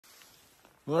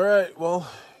All right, well,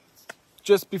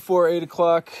 just before 8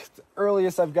 o'clock, the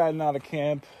earliest I've gotten out of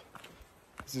camp.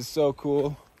 This is so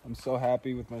cool. I'm so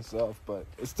happy with myself, but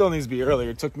it still needs to be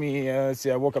earlier. It took me, I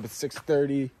woke up at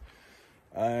 6:30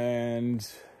 and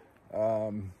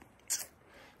so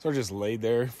I just laid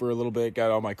there for a little bit,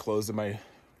 got all my clothes in my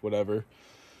whatever,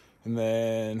 and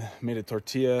then made a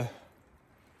tortilla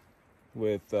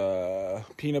with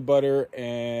peanut butter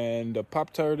and a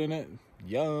Pop-Tart in it.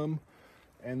 Yum.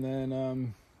 And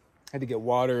then had to get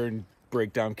water and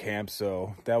break down camp,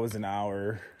 so that was an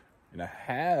hour and a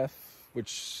half,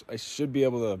 which I should be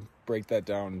able to break that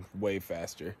down way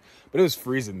faster. But it was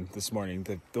freezing this morning.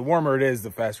 The warmer it is, the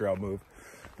faster I'll move.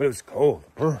 But it was cold.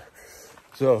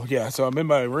 So yeah, so I'm in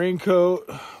my raincoat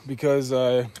because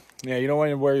you don't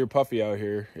want to wear your puffy out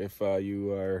here if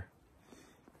you are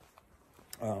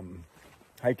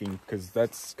hiking, because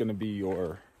that's gonna be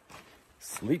your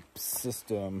sleep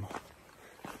system.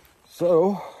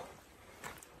 So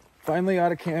finally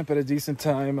out of camp at a decent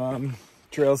time.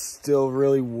 Trail's still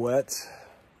really wet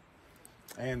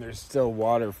and there's still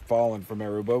water falling from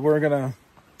everywhere, but we're gonna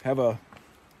have a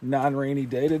non-rainy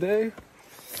day today.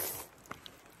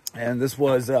 And this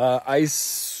was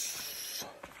Ice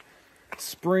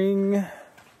Spring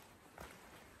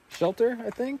Shelter, I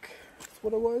think that's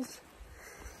what it was.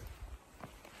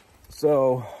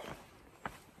 So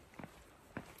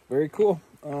very cool.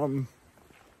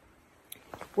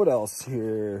 What else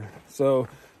here? So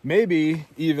maybe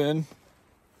even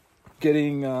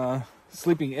getting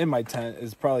sleeping in my tent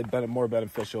is probably more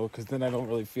beneficial, because then I don't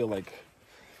really feel like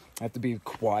I have to be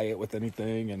quiet with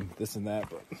anything and this and that.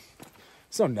 But it's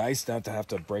so nice not to have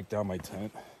to break down my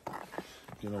tent.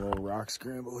 Get a little rock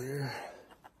scramble here.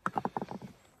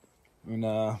 And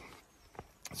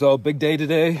so big day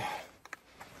today.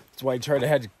 That's why I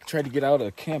had to try to get out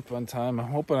of camp on time. I'm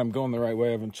hoping I'm going the right way.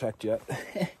 I haven't checked yet.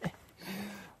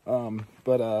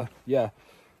 Yeah.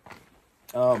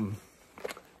 What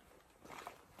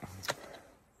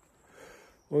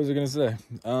was I gonna say?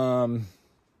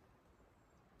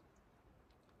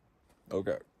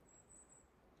 Okay.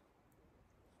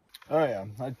 Oh yeah,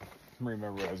 I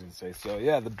remember what I was gonna say. So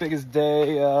yeah, the biggest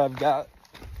day I've got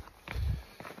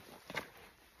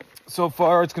so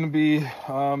far, it's gonna be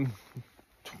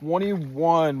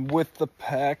 21 with the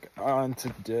pack on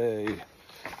today.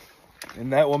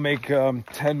 And that will make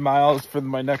 10 miles for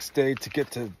my next day to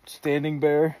get to Standing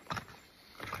Bear.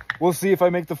 We'll see if I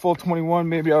make the full 21.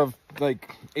 Maybe I'll have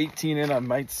like 18 in. I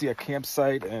might see a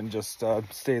campsite and just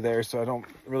stay there so I don't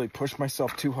really push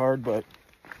myself too hard. But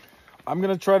I'm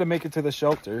going to try to make it to the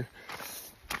shelter.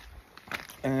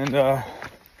 And,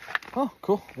 oh,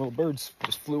 cool. Little birds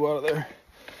just flew out of there.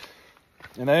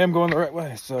 And I am going the right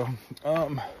way. So,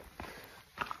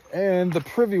 and the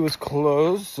privy was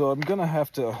closed, so I'm gonna have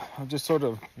to, I just sort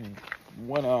of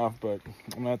went off, but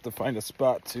I'm gonna have to find a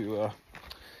spot to,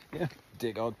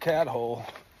 dig out cat hole.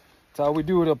 That's how we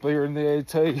do it up here in the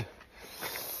AT.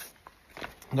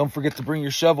 Don't forget to bring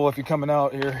your shovel if you're coming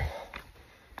out here.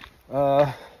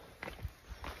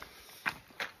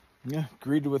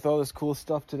 Greeted with all this cool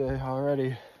stuff today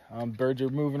already. Birds are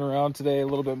moving around today a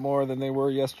little bit more than they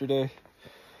were yesterday.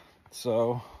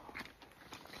 So,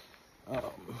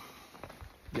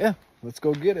 yeah, let's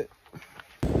go get it.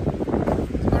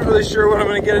 Not really sure what I'm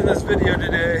going to get in this video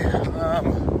today.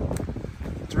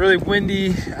 It's really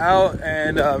windy out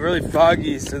and really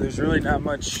foggy, so there's really not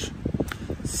much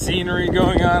scenery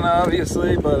going on,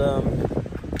 obviously. But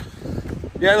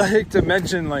yeah, I'd like to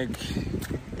mention, like,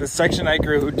 the section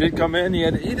hiker who did come in.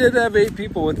 He did have 8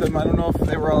 people with him. I don't know if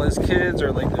they were all his kids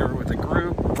or like they were with a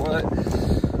group or what.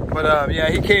 But yeah,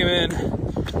 he came in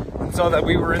and saw that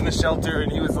we were in the shelter,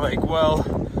 and he was like, well,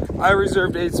 I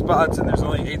reserved 8 spots and there's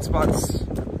only 8 spots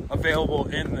available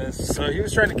in this. So he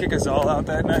was trying to kick us all out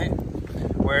that night,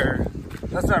 where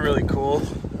that's not really cool.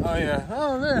 Oh yeah,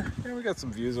 oh there, yeah, we got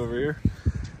some views over here.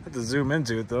 I have to zoom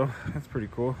into it though. That's pretty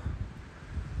cool.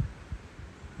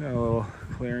 Got a little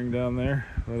clearing down there,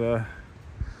 but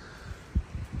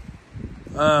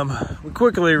we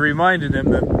quickly reminded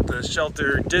him that the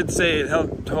shelter did say it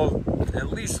held at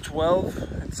least 12.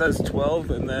 It says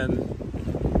 12, and then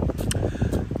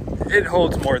it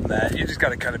holds more than that. You just got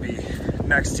to kind of be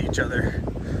next to each other.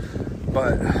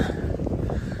 But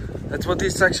that's what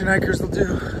these section hikers will do.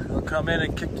 They'll come in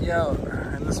and kick you out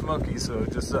in the Smoky. So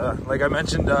just like I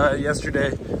mentioned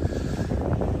yesterday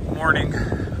morning,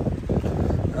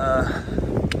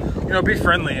 you know, be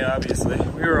friendly, obviously.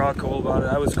 We were all cool about it.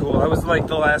 I was cool. I was like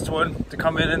the last one to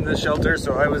come in the shelter,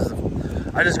 so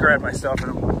I just grabbed my stuff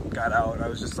and got out. I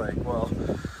was just like, well,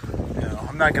 you know,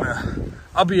 I'm not gonna,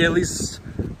 I'll be at least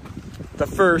the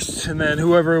first, and then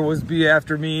whoever was be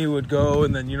after me would go,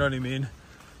 and then you know what I mean?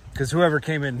 Because whoever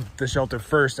came in the shelter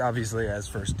first obviously has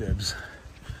first dibs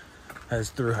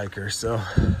as through hikers. So,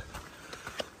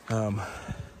 but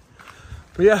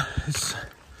yeah, this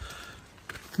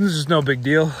is just no big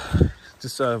deal.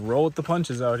 Just roll with the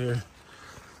punches out here.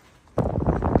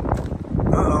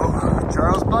 Uh-oh,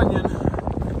 Charles Bunyan.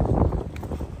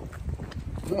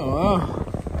 Oh wow.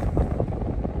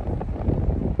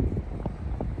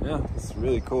 Yeah, it's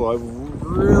really cool. I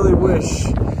really wish.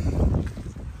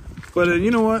 But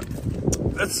you know what?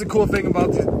 That's the cool thing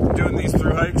about doing these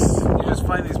through hikes. You just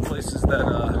find these places that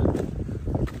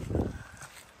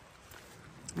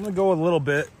I'm gonna go a little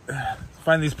bit.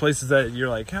 Find these places that you're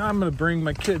like, I'm gonna bring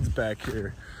my kids back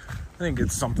here. I think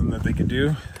it's something that they could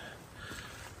do.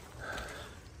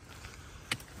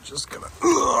 Just gonna,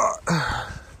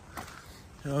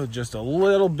 just a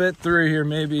little bit through here,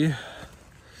 maybe.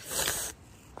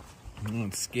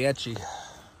 It's sketchy.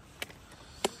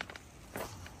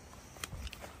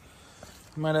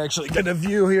 Might actually get a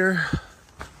view here.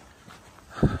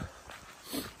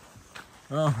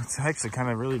 Oh, it's actually kind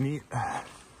of really neat.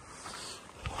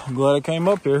 I'm glad I came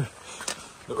up here.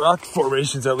 The rock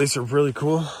formations at least are really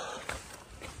cool.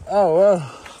 Oh,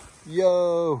 well.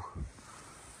 Yo.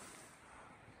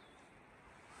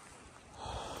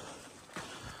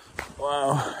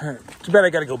 Wow. Too bad I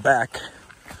gotta go back.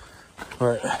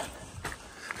 But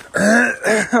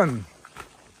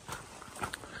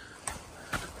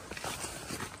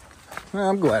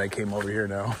I'm glad I came over here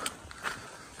now.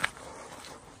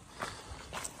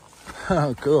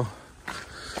 Oh, cool.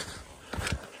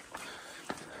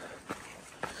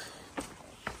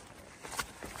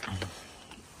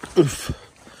 Oof.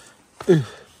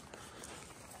 Oof.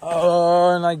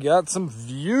 Oh, and I got some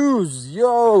views.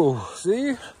 Yo,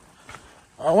 see?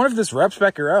 I wonder if this wraps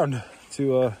back around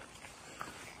to,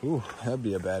 ooh, that'd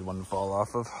be a bad one to fall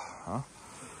off of, huh?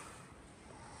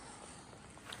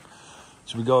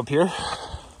 Should we go up here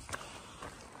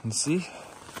and see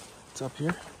what's up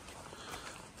here?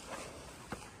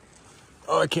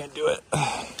 Oh, I can't do it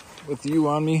with you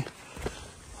on me.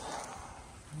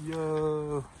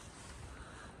 Yo.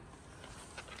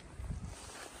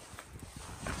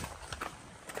 I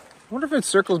wonder if it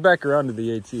circles back around to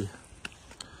the AT. It'd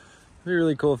be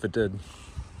really cool if it did.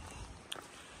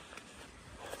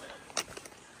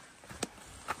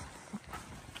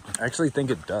 I actually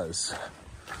think it does.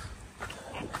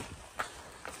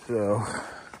 So,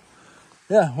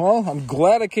 yeah, well, I'm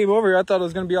glad I came over here. I thought it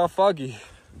was going to be all foggy.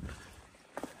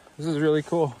 This is really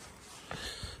cool.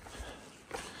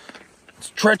 It's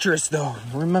treacherous, though.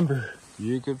 Remember,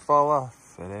 you could fall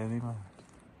off at any moment.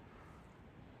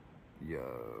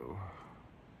 Yo.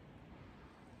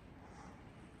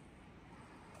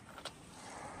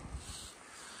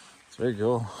 It's very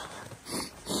cool.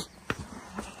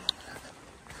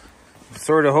 I'm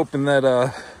sort of hoping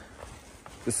that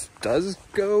this does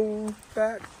go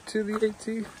back to the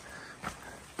AT.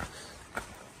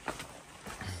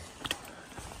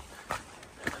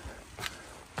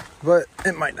 But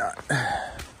it might not.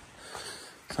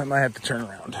 I might have to turn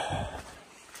around.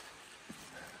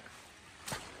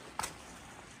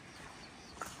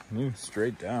 Move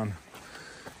straight down.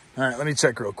 All right, let me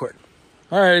check real quick.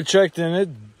 All right, I checked and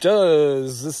it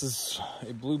does. This is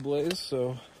a blue blaze,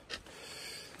 so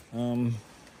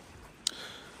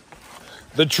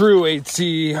the true AT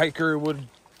hiker would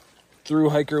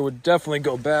definitely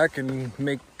go back and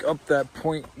make up that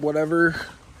point whatever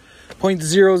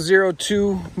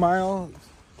 0.002 mile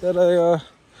that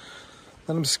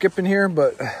I'm skipping here,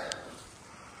 but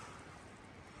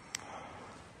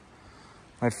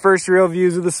my first real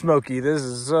views of the Smoky. This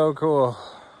is so cool.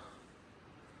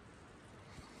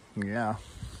 Yeah.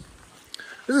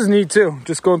 This is neat too,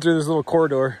 just going through this little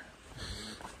corridor.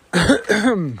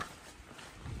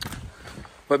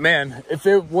 But man, if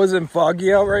it wasn't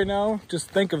foggy out right now, just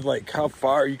think of like how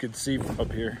far you could see from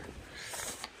up here.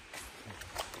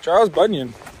 Charles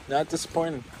Bunyan, not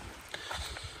disappointed.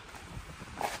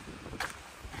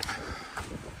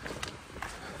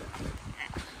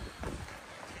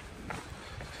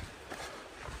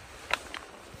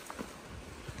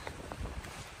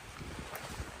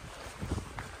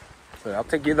 But I'll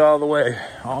take you all the way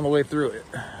through it.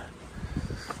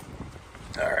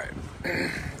 All right.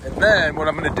 And then what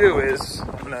I'm going to do is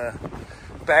I'm going to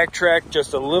backtrack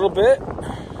just a little bit.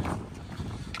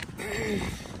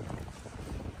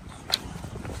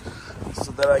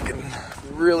 So that I can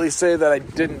really say that I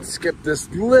didn't skip this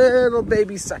little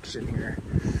baby section here.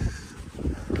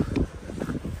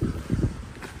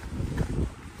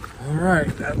 All right,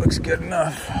 that looks good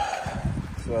enough.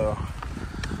 So,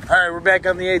 all right, we're back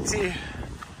on the AT.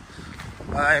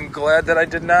 I'm glad that I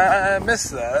did not miss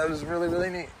that. That was really, really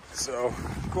neat. So,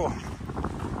 cool.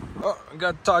 Oh, I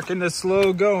got talking this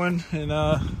slow going and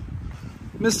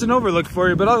missed an overlook for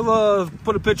you, but I'll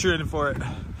put a picture in for it.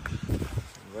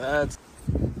 That's...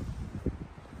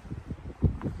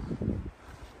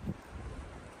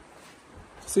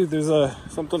 See if there's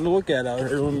something to look at out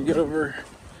here when we get over,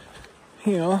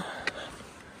 you know.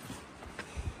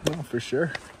 No, for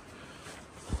sure.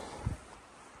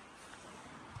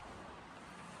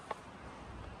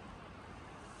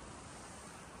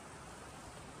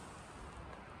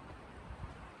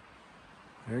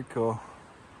 Very cool.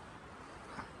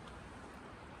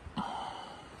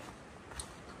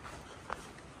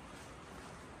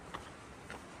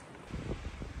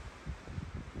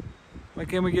 Why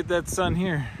can't we get that sun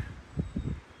here?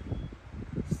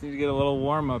 Just need to get a little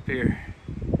warm up here.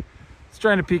 It's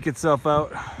trying to peek itself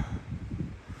out.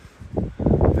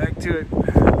 Back to it.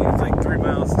 I think it's like 3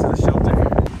 miles to the shelter.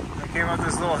 I came up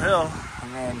this little hill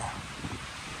and then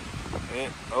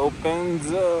it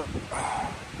opens up.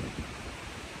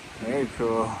 Very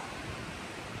cool.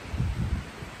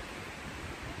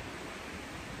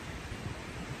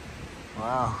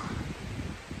 Wow.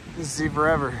 This is see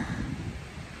forever.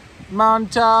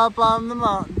 Mountaintop on the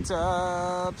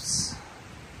mountaintops.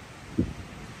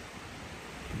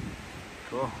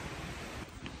 Cool.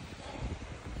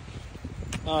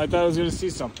 Oh, I thought I was gonna see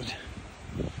something.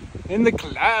 In the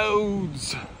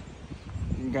clouds.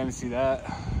 You can kind of see that.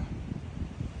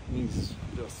 He's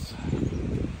just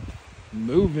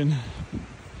moving.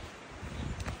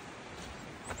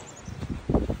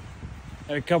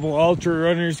 Had a couple ultra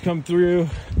runners come through.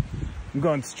 I'm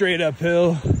going straight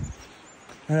uphill.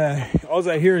 All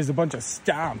I hear is a bunch of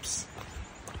stomps.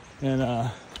 And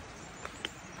I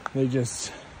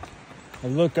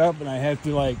look up and I have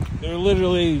to they're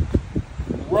literally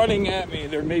running at me.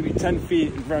 They're maybe 10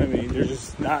 feet in front of me. They're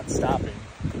just not stopping.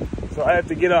 So I have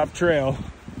to get off trail.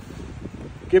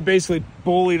 Get basically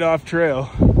bullied off trail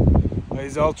by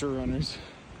these ultra runners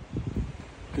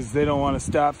because they don't want to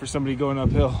stop for somebody going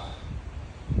uphill.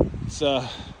 So,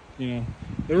 you know,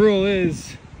 the rule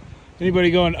is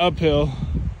anybody going uphill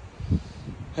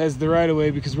has the right of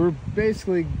way because we're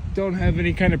basically don't have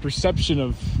any kind of perception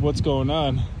of what's going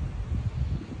on.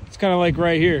 It's kind of like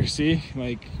right here, see?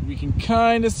 Like we can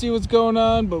kind of see what's going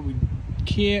on, but we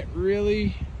can't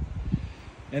really.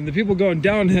 And the people going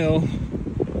downhill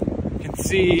can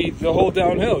see the whole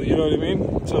downhill, you know what I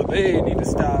mean? So they need to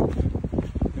stop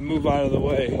and move out of the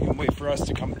way and wait for us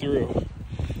to come through.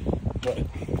 But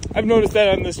I've noticed that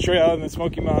on this trail in the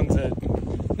Smoky Mountains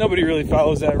that nobody really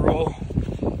follows that rule.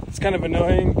 It's kind of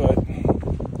annoying, but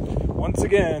once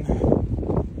again,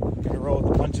 I'm gonna roll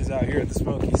with the punches out here at the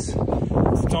Smokies.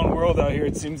 It's its own world out here,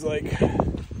 it seems like. This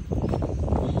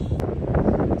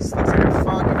looks like a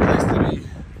fun place to be.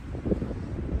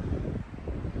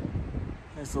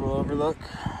 Nice little overlook.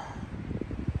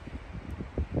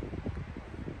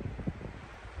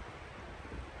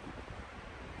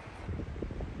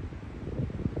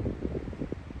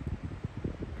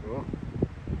 Cool.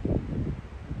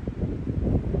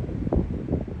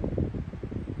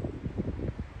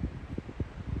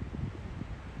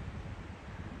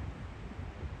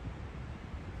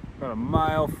 About a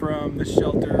mile from the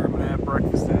shelter I'm gonna have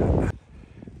breakfast at.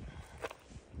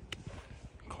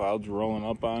 Clouds rolling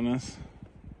up on us.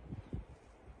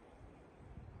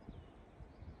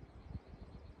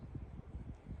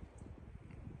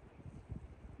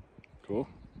 Cool.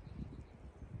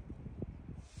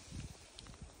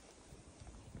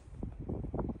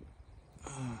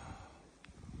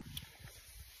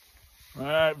 All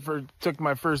right, took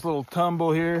my first little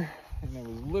tumble here, and it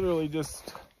was literally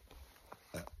just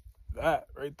that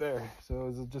right there. So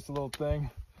it was just a little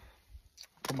thing.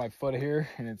 Put my foot here,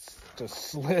 and it's just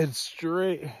slid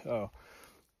straight. Oh,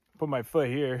 put my foot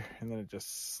here, and then it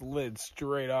just slid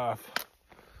straight off.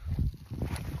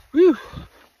 Whew.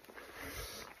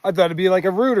 I thought it'd be like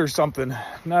a root or something,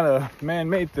 not a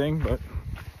man-made thing, but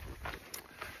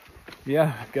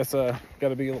yeah, I guess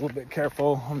gotta be a little bit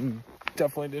careful.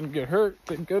 Definitely didn't get hurt,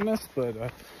 thank goodness, but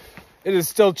it is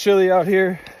still chilly out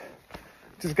here.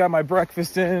 Just got my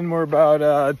breakfast in. We're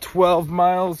about 12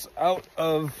 miles out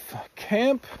of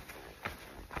camp.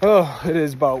 Oh, it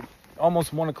is about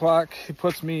almost 1 o'clock. It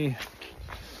puts me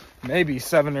maybe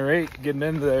 7 or 8 getting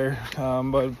into there.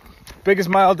 But biggest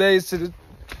mile days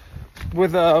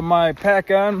with my pack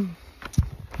on,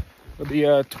 it'll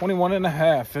be 21 and a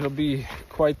half. It'll be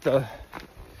quite the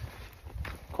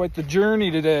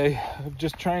journey today of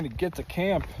just trying to get to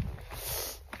camp.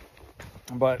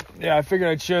 But yeah, I figured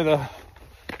I'd share the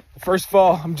first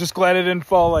fall. I'm just glad it didn't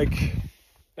fall like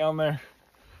down there.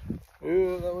 Ooh,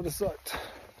 Ooh, that would have sucked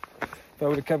if I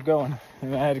would have kept going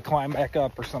and I had to climb back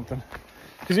up or something.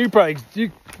 Because you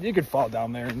could fall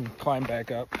down there and climb back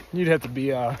up. You'd have to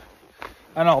be on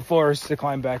all fours to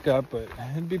climb back up, but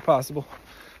it'd be possible.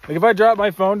 Like if I dropped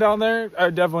my phone down there,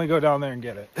 I'd definitely go down there and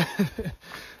get it.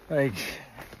 Like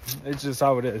it's just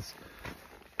how it is.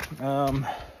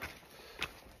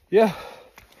 Yeah.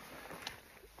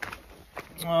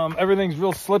 Everything's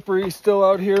real slippery still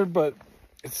out here, but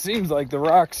it seems like the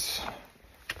rocks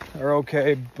are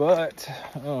okay. But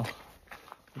oh, I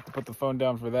have to put the phone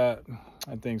down for that.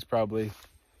 That thing's probably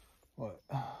what,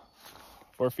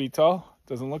 4 feet tall?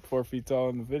 Doesn't look 4 feet tall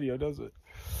in the video, does it?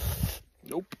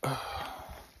 Nope.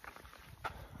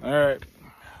 All right,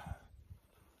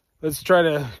 let's try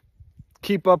to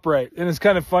keep upright. And it's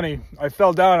kind of funny, I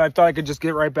fell down and I thought I could just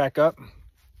get right back up.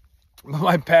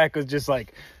 My pack was just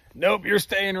like, nope, you're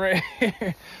staying right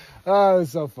here. Oh, it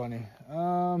was so funny.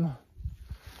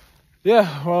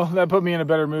 Yeah, well, that put me in a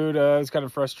better mood. I was kind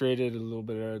of frustrated a little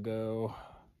bit ago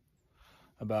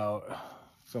about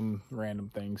some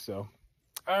random things. So,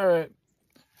 all right,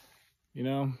 you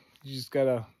know, you just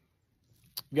gotta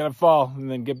fall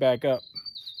and then get back up.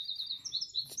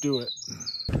 Let's do it.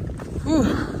 Whew.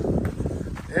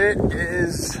 It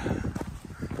is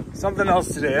something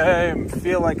else today. I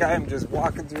feel like I am just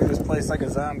walking through this place like a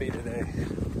zombie today.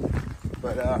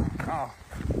 But, oh,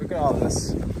 look at all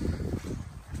this.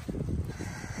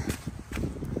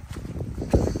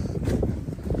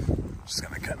 Just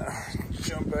gonna kind of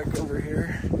jump back over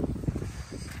here.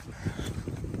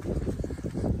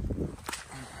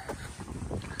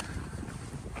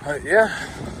 Yeah.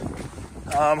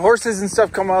 Horses and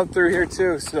stuff come out through here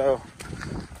too, so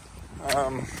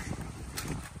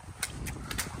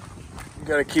you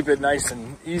gotta keep it nice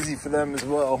and easy for them as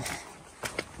well.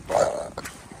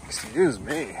 Excuse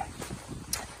me.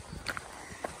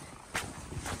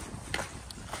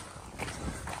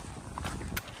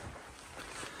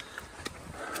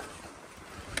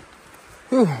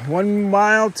 Whew, 1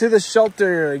 mile to the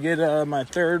shelter. I get my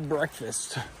third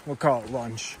breakfast. We'll call it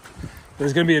lunch.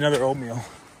 There's gonna be another oatmeal.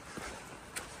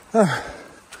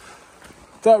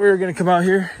 Thought we were gonna come out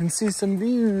here and see some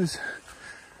views,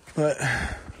 but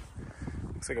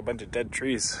looks like a bunch of dead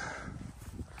trees.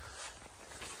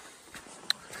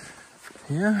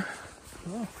 Yeah,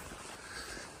 well,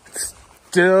 it's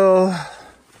still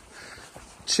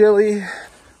chilly.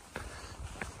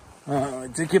 I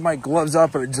did get my gloves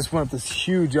off, but I just went up this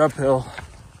huge uphill.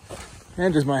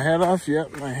 And is my hat off?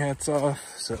 Yep, my hat's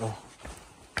off, so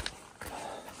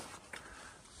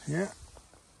yeah,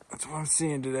 that's what I'm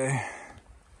seeing today.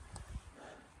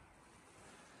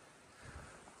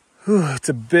 Whew, it's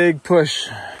a big push.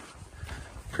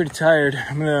 Pretty tired.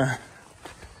 I'm gonna,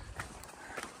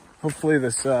 hopefully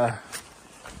this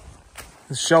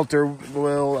shelter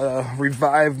will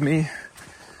revive me.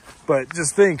 But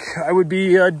just think, I would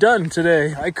be done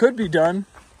today. I could be done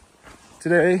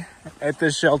today at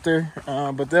this shelter,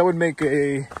 but that would make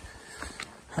a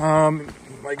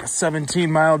like a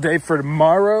 17-mile day for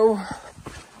tomorrow.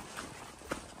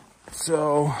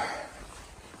 So,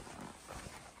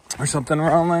 or something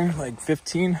around there, like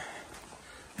 15.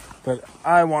 But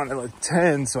I wanted like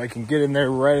 10 so I can get in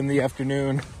there right in the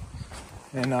afternoon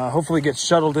and hopefully get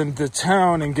shuttled into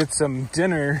town and get some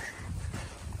dinner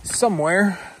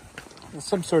somewhere,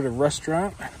 some sort of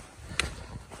restaurant.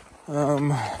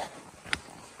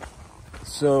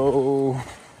 So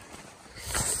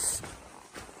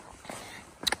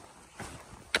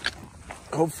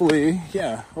hopefully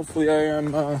I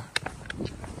am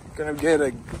gonna get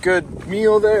a good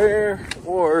meal there,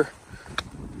 or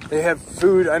they have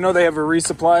food. I know they have a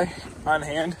resupply on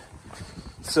hand,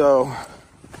 so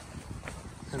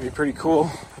it'd be pretty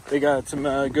cool if they got some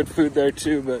good food there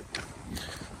too, but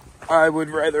I would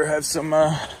rather have some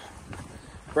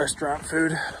restaurant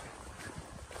food.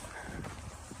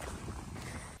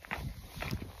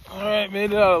 All right,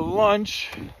 made it out of lunch,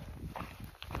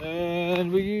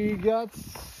 and we got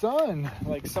sun.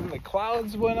 Like some of the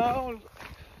clouds went out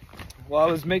while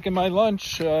I was making my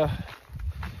lunch. The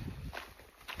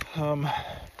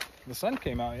sun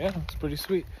came out. Yeah, it's pretty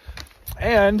sweet.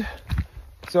 And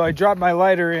so I dropped my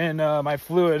lighter in my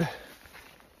fluid.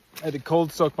 I had to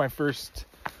cold soak my first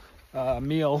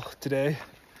meal today,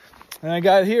 and I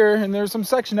got here and there were some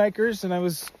section hikers, and I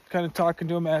was kind of talking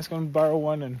to them, asking them to borrow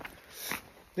one, and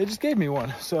they just gave me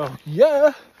one. So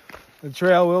yeah, the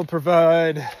trail will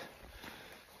provide.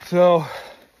 So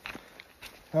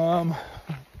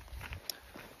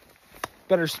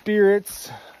better spirits,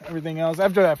 everything else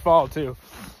after that fall too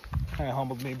kind of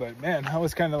humbled me, but man, I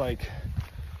was kind of like,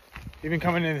 even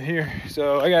coming in here.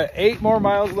 So I got 8 more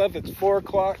miles left. It's 4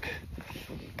 o'clock.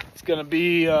 It's gonna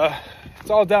be, it's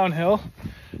all downhill.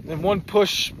 Then one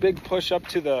big push up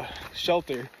to the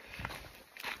shelter.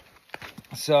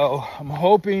 So I'm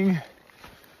hoping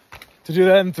to do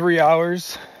that in 3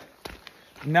 hours.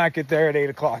 Not get there at 8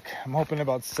 o'clock. I'm hoping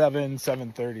about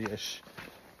 7:30ish.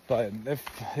 But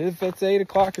if it's 8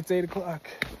 o'clock, it's 8 o'clock.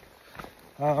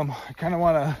 I kind of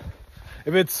want to,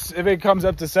 if it comes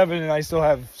up to 7 and I still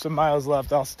have some miles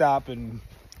left, I'll stop and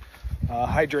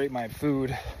hydrate my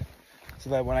food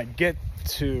so that when I get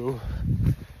to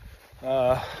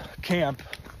camp,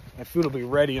 my food will be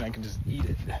ready and I can just eat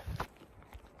it.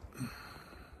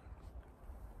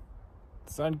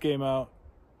 The sun came out.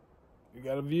 We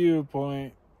got a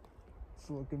viewpoint. It's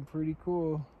looking pretty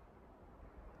cool.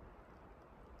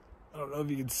 I don't know if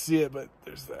you can see it, but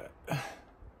there's that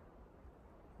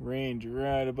range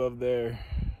right above there.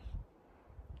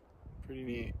 Pretty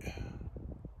neat.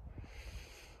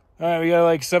 All right, we got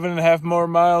like 7.5 more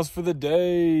miles for the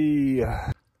day.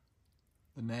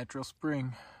 The natural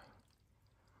spring.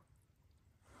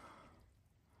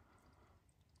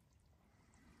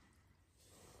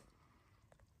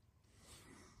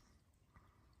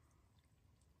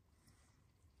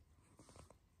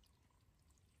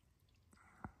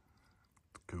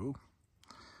 Cool.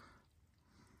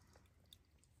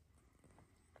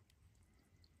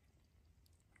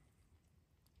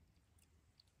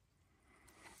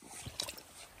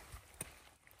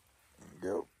 There we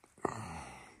go.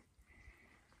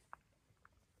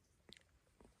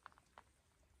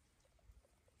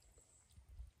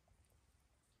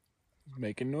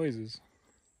 Making noises.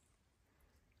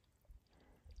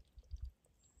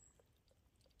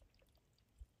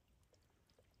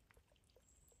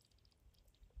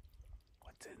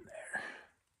 What's in there?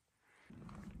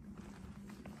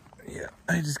 Yeah,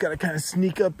 I just gotta kind of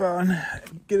sneak up on,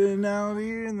 get in and out of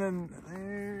here, and then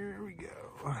there we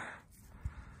go.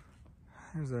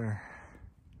 There's our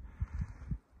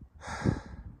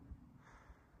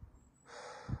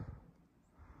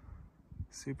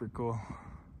super cool.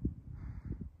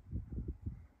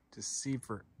 Just see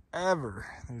forever.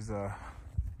 There's a,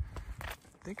 I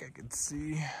think I could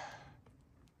see. Let's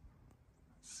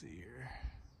see here.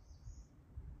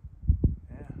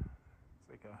 Yeah, it's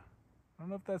like a, I don't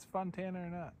know if that's Fontana or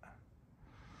not.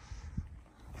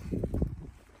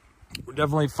 We're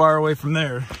definitely far away from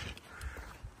there.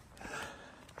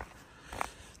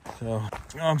 So,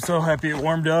 I'm so happy it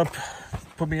warmed up,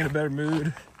 put me in a better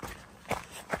mood.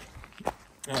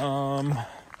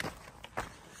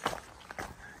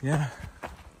 Yeah.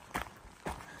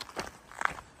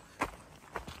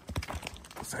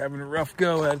 Was having a rough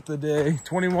go at the day.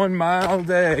 21-mile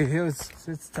day.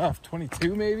 It's tough.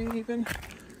 22 maybe even.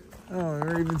 Oh,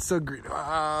 or even so green. What?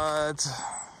 I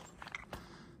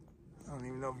don't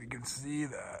even know if you can see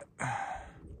that.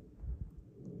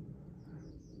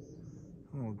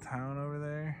 A little town over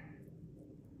there.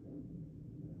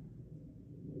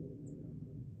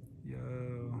 Yo.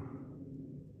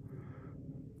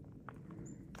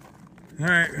 All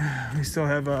right, we still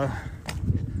have like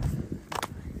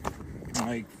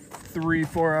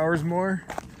 3-4 hours more.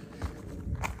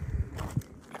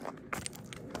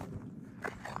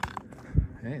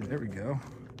 Hey, there we go.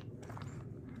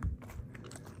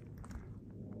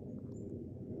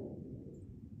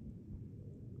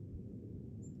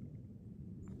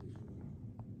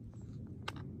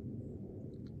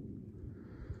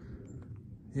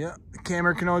 Yeah, the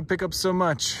camera can only pick up so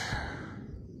much.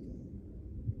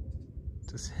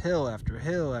 Just hill after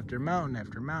hill after mountain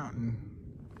after mountain.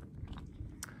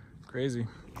 Crazy.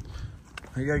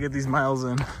 I gotta get these miles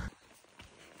in.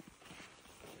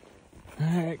 All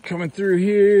right, coming through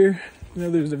here. I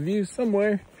know there's a view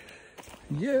somewhere.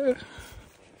 Yeah.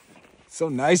 So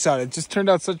nice out. It just turned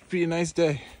out such to be a nice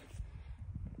day.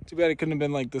 Too bad it couldn't have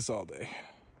been like this all day.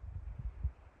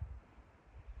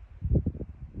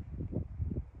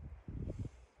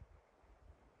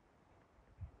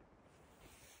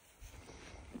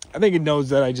 I think it knows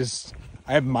that I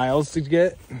have miles to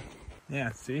get.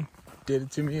 Yeah, see? Did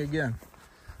it to me again.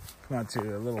 Come on,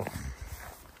 to a little,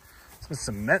 some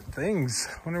cement things.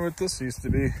 Wonder what this used to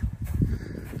be.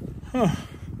 Huh.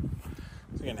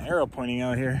 It's like an arrow pointing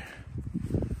out here.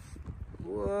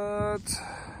 What?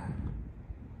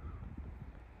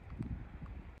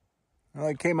 Well,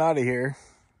 I came out of here.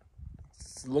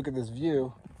 Let's look at this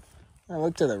view. I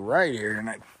look to the right here and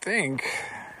I think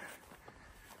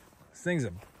this thing's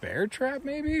a bear trap,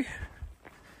 maybe?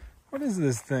 What is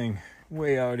this thing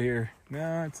way out here?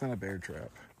 No, it's not a bear trap.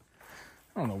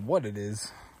 I don't know what it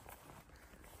is.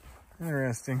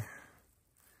 Interesting.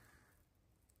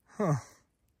 Huh.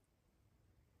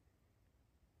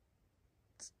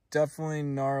 It's definitely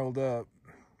gnarled up.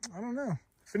 I don't know.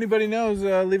 If anybody knows,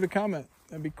 leave a comment.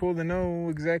 That'd be cool to know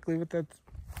exactly what that's.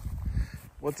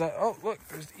 What's that? Oh, look,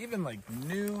 there's even like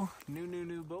new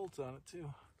bolts on it too.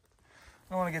 I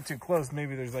don't want to get too close.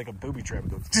 Maybe there's like a booby trap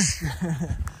that goes.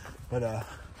 But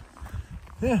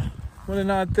yeah, what an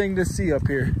odd thing to see up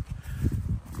here.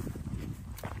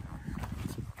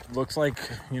 Looks like,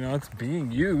 you know, it's being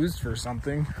used for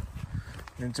something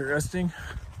interesting.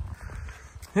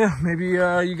 Yeah, maybe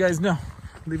you guys know.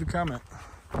 Leave a comment.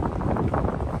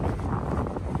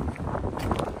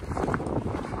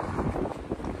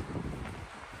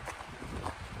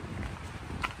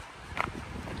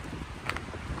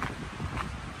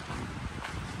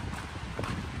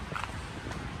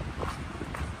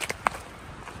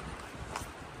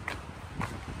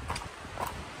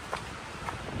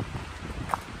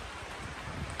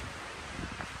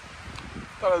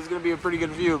 Thought it was gonna be a pretty good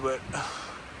view, but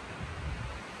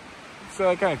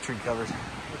so kind of tree covered.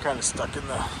 We're kind of stuck in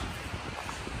the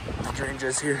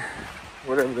hydrangeas here,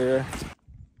 whatever they are.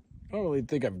 I don't really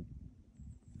think I've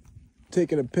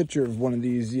taken a picture of one of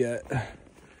these yet.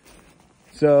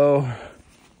 So,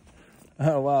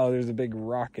 oh wow, there's a big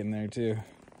rock in there too.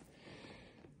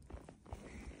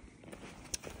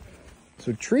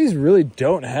 So trees really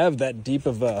don't have that deep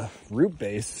of a root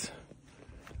base.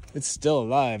 It's still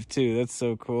alive too. That's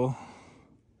so cool.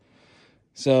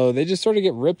 So they just sort of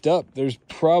get ripped up. There's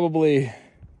probably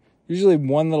usually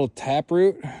one little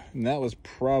taproot, and that was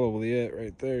probably it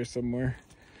right there somewhere.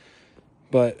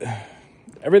 But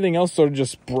everything else sort of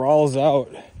just sprawls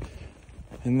out,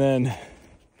 and then,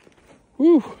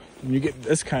 whoo, you get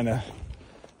this kind of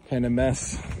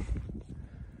mess.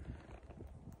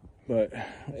 But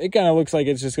it kind of looks like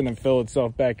it's just gonna fill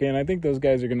itself back in. I think those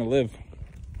guys are gonna live.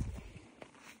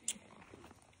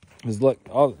 Because look,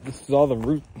 this is all the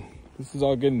root. This is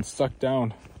all getting sucked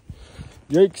down.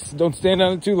 Yikes, don't stand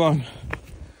on it too long.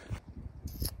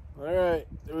 All right,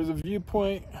 there was a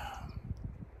viewpoint.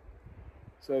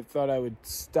 So I thought I would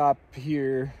stop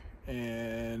here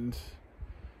and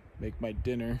make my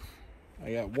dinner.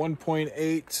 I got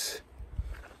 1.8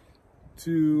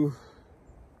 to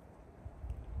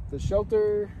the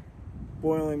shelter,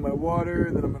 boiling my water,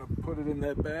 and then I'm gonna put it in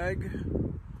that bag.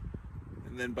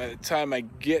 And then by the time I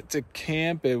get to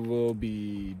camp, it will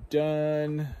be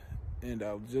done, and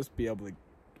I'll just be able to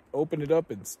open it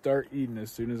up and start eating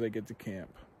as soon as I get to camp.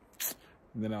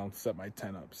 And then I'll set my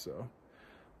tent up. So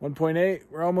 1.8,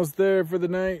 we're almost there for the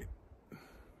night.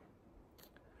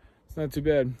 It's not too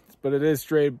bad, but it is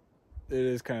straight. It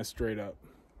is kind of straight up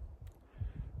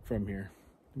from here.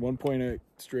 1.8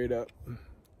 straight up.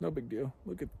 No big deal.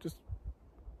 Look at just,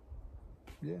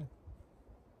 yeah.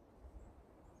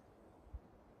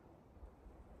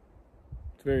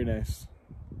 It's very nice.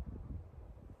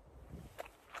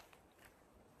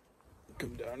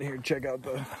 Come down here and check out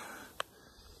the,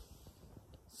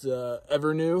 it's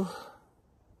Evernew.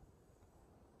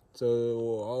 So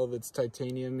all of it's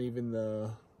titanium, even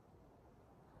the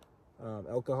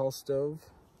alcohol stove.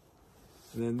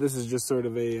 And then this is just sort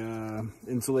of a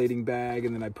insulating bag,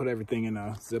 and then I put everything in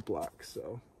a Ziploc.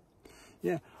 So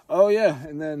yeah. Oh yeah,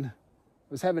 and then I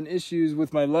was having issues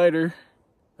with my lighter.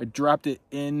 I dropped it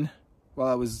in while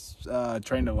I was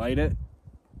trying to light it,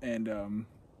 and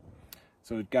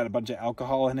so it got a bunch of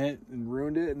alcohol in it and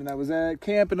ruined it. And then I was at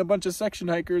camp, and a bunch of section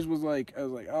hikers was like, I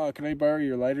was like, oh, can I borrow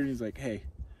your lighter? And he's like, hey,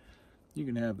 you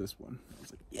can have this one. I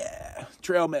was like, yeah,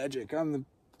 trail magic on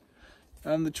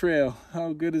the trail.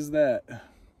 How good is that?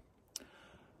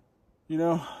 You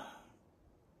know,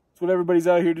 it's what everybody's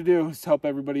out here to do, is help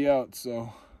everybody out.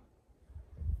 So,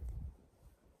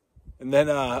 and then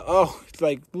it's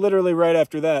like literally right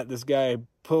after that, this guy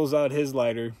pulls out his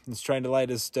lighter. He's trying to light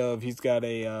his stove. He's got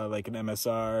a like an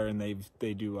MSR, and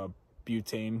they do a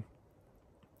butane,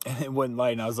 and it wouldn't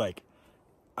light. And I was like,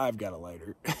 I've got a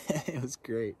lighter. It was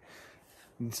great.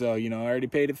 And so, you know, I already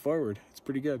paid it forward. It's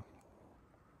pretty good.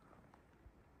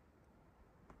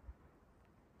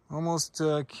 Almost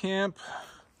to camp.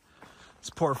 This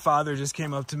poor father just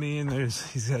came up to me, and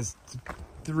he has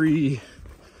 3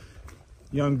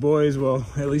 young boys. Well,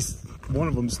 at least one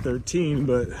of them's 13,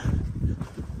 but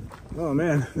oh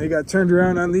man, they got turned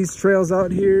around on these trails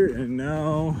out here, and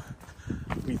now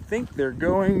we think they're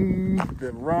going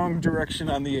the wrong direction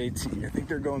on the AT. I think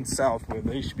they're going south, where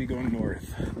they should be going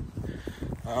north.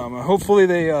 Hopefully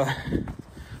they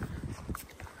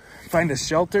find a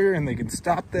shelter and they can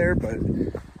stop there, but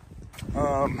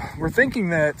we're thinking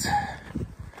that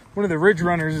one of the ridge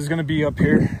runners is going to be up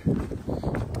here,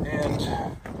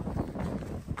 and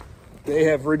they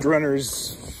have ridge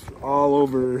runners all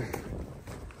over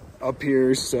up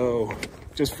here, so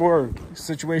just for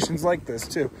situations like this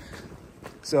too.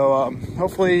 So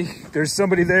hopefully there's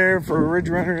somebody there for a ridge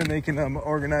runner and they can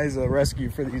organize a rescue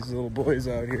for these little boys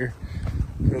out here.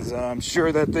 Because I'm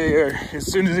sure that they are,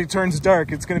 as soon as it turns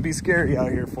dark, it's going to be scary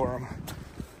out here for them.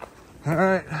 All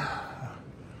right.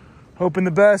 Hoping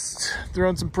the best.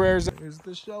 Throwing some prayers. Here's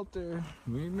the shelter.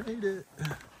 We made it.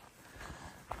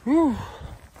 Whew.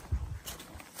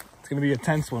 It's going to be a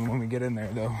tense one when we get in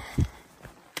there, though.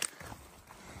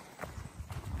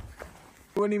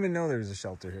 I wouldn't even know there's a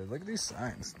shelter here. Look at these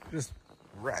signs. Just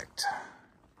wrecked.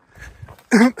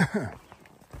 All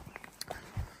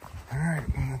right,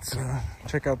 let's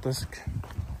check out this.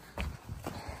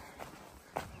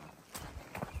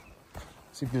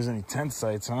 See if there's any tent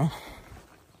sites, huh?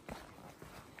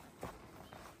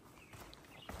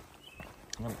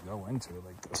 I'm gonna go into it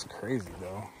like this. Crazy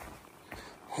though.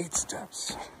 Hate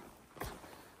steps.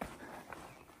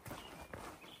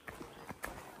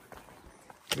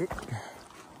 Oop.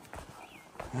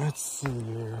 Let's see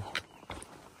here.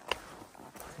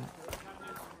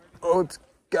 Oh, it's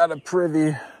got a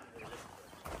privy.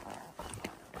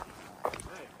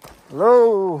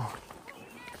 Hello.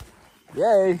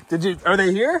 Yay. Are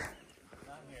they here?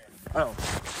 Not here. Oh.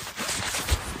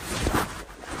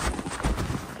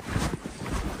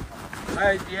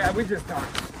 Yeah, we just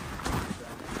talked.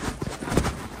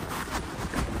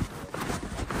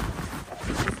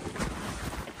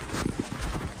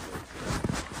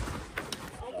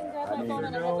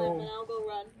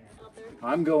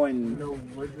 I'm going. No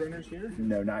ridge runners here?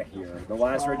 No, not here. The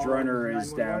last ridge runner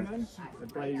is down.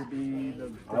 That'd probably be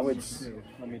the. I would.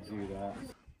 Let me do that.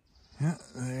 Yeah,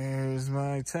 there's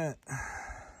my tent.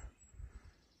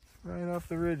 Right off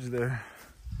the ridge there.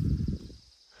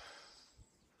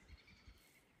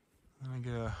 I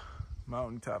get a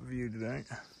mountaintop view today.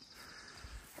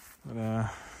 But I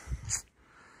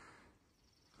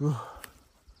gotta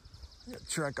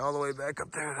trek all the way back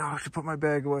up there though. I should put my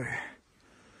bag away.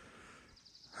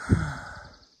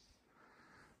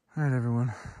 All right,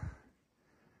 everyone.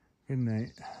 Good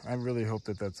night. I really hope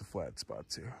that that's a flat spot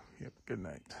too. Yep, good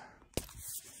night.